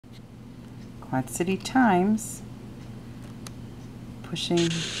Quad City Times pushing. I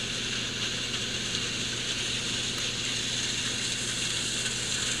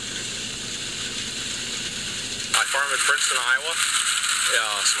farm in Princeton, Iowa,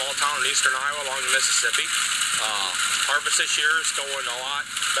 a small town in eastern Iowa along the Mississippi. Harvest this year is going a lot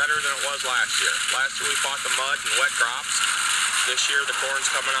better than it was last year. Last year we fought the mud and wet crops. This year the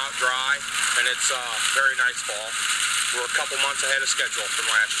corn's coming out dry, and it's a very nice fall. We're a couple months ahead of schedule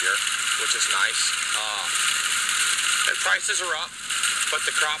from last year, which is nice. And prices are up, but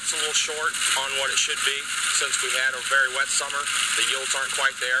the crop's a little short on what it should be since we had a very wet summer. The yields aren't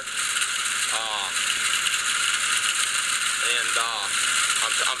quite there.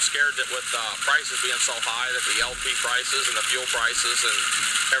 I'm scared that with prices being so high that the LP prices and the fuel prices and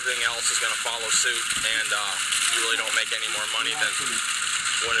everything else is going to follow suit, and you really don't make any more money than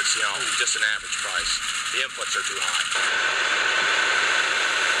when it's, you know, just an average price. The inputs are too high.